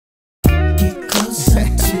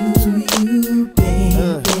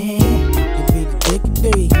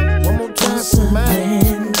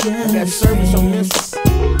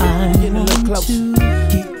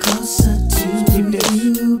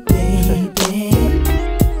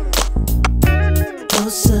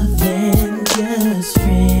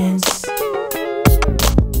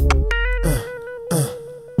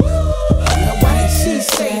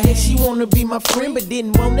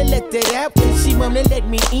mom that let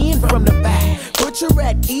me in from the back. Put her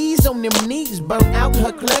at ease on them knees, burn out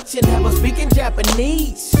her clutch and have her speaking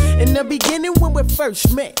Japanese. In the beginning when we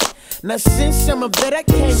first met, now since I'm a vet, I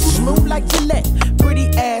came smooth like Gillette. Pretty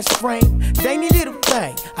ass frame, dainty little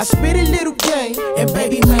thing. I spit a little game, and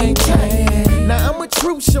baby maintain. Now I'm a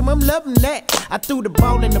truth, so I'm loving that. I threw the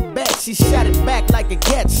ball in the back, she shot it back like a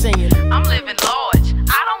cat saying, I'm living large,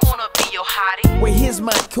 I don't wanna be your hottie. well, here's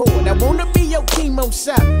my chord, I wanna be your chemo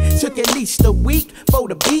shot. Took at least a week for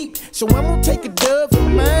the beat, so I'm gonna take a dub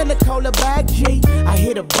from mine to call her back G. I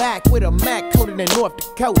hit her back with a Mac coated in North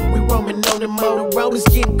Dakota. We roaming on the Motorola's,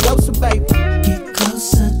 getting closer, baby. Get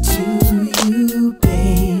closer to you,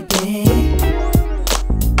 baby.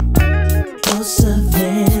 Closer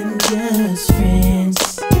than just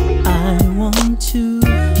friends. I want to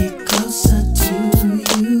get closer to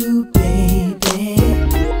you, baby.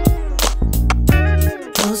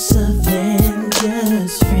 Closer than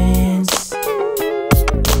just friends.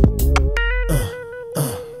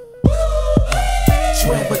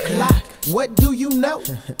 12 o'clock, what do you know?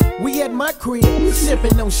 We at my crib,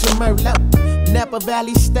 sipping on some Merlot. Napa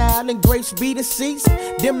Valley style and Grace be the seats.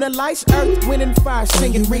 Dim the lights, earth, wind and fire,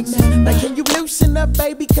 singing reeks. Like, can you loosen up,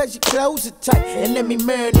 baby, cause your clothes are tight. And let me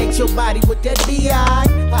marinate your body with that D.I.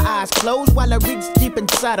 Her eyes closed while I reach deep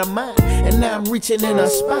inside of mine. And now I'm reaching in her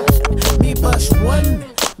spine. Me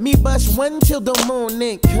bust one till the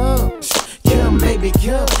morning comes. Come, baby,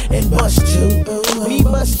 come, and bust two. Me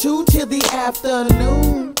bust two till the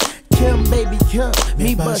afternoon. Come, baby, come,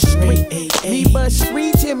 me bust three. Me bust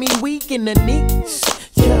three till me weak in the knees.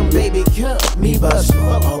 Come, baby, come, me bust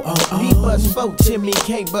four. Me bust four till me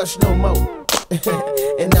can't bust no more.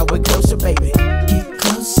 And now we're closer, baby. Get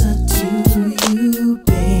closer to you,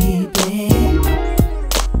 baby.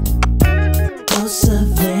 Closer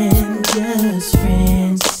than just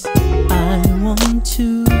friends. I want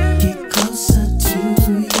to get closer to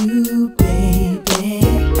you, baby.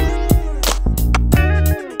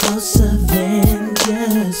 Closer than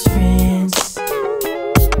just friends.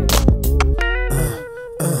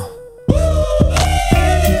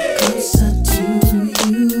 Get closer to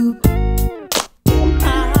you.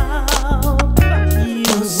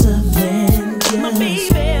 Closer than just my baby,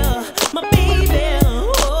 my baby.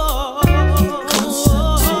 Oh, get closer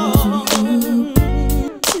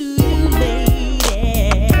to you, lady.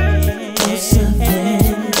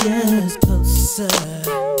 Closer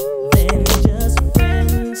than just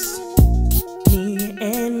friends. Me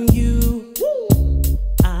and you.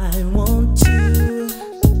 I want to.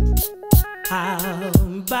 How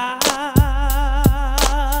about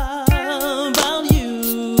you?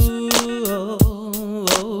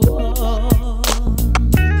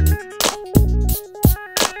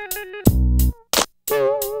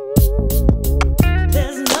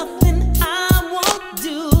 There's nothing I won't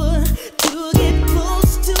do to get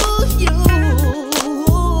close to you,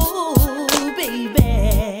 baby.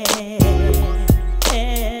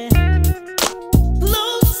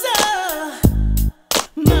 Closer,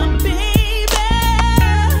 my baby.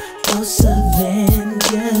 Closer than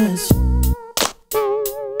just.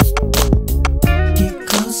 Get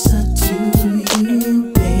closer to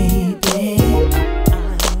you, baby. I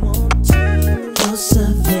want to. Closer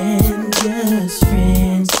than just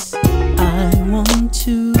friends. I want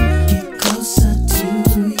to get closer to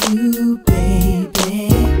you, baby.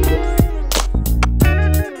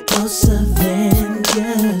 Closer